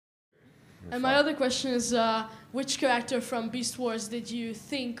And my other question is, which character from Beast Wars did you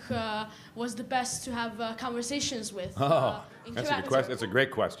think was the best to have conversations with? That's a good question. That's a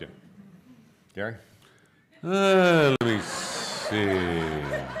great question. Garry? Let me see.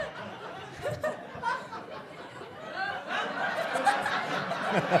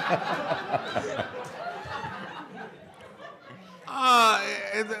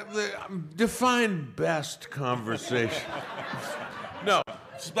 Define best conversation. No,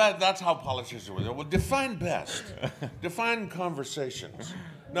 that's how politicians are. Well, define best. Define conversations.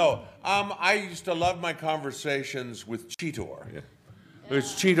 No, I used to love my conversations with Cheetor. Yeah. It was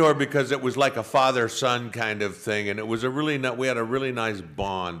Cheetor because it was like a father-son kind of thing, and it was we had a really nice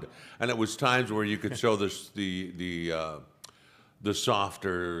bond, and it was times where you could show the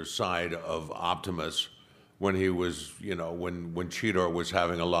softer side of Optimus when he was, when Cheetor was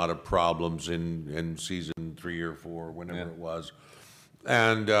having a lot of problems in season 3 or 4, whenever it was.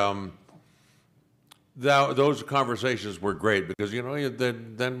 And those conversations were great because,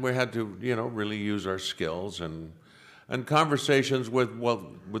 then we had to, really use our skills and conversations with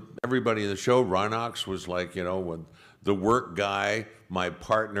everybody in the show. Rhinox was like, with the work guy, my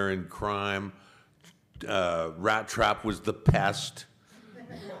partner in crime. Rat Trap was the pest.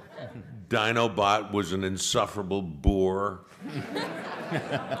 Dinobot was an insufferable bore.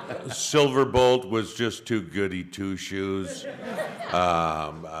 Silverbolt was just too goody two-shoes.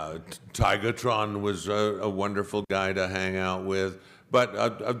 Tigatron was a wonderful guy to hang out with. But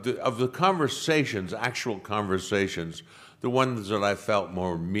of the conversations, actual conversations, the ones that I felt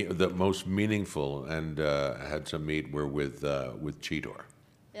the most meaningful and had some meat were with Cheetor.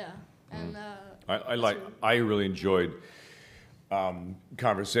 Yeah, and I really enjoyed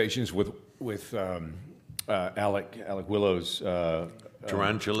conversations with Alec Willow's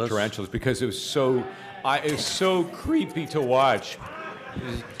tarantulas because it was so creepy to watch.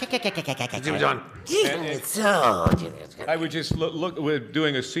 I would just look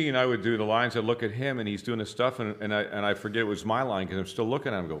doing a scene. I would do the lines. I'd look at him, and he's doing his stuff, and I forget it was my line because I'm still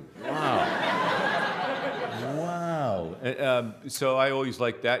looking at him. And go, wow, wow. So I always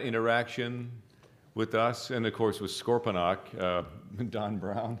liked that interaction with us, and of course with Scorponok, Don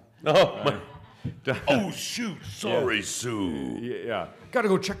Brown. Oh shoot! Sorry, Sue. Yeah, gotta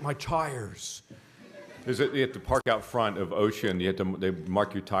go check my tires. You have to park out front of Ocean. They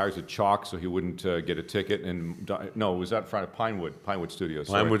mark your tires with chalk so he wouldn't get a ticket. And no, it was out front of Pinewood Studios.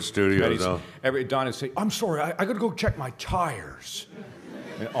 Pinewood Studios. Don would say, "I'm sorry, I got to go check my tires."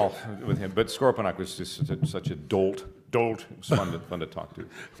 And all with him, but Scorponok was just such a dolt. It was fun to talk to.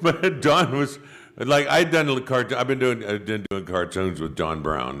 But Don was like I've been doing cartoons with Don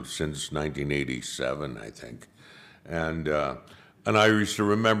Brown since 1987, I think, and I used to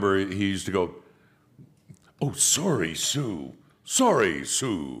remember he used to go, "Oh, sorry, Sue. Sorry,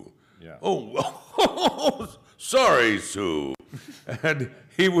 Sue. Yeah. Oh, sorry, Sue." And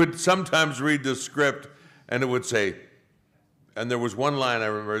he would sometimes read the script, and it would say, and there was one line I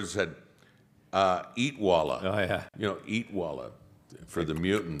remember that said, "Eat Walla." Oh yeah. Eat Walla for the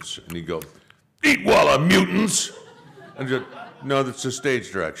mutants, and he'd go, "Eat Walla, mutants." And just, no, that's the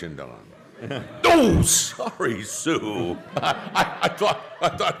stage direction, Don. Oh, sorry, Sue. I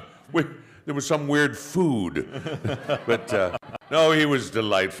thought there was some weird food, but no, he was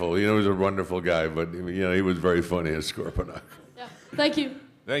delightful. He was a wonderful guy, but he was very funny as Scorponok. Yeah. Thank you.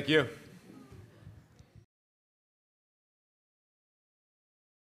 Thank you.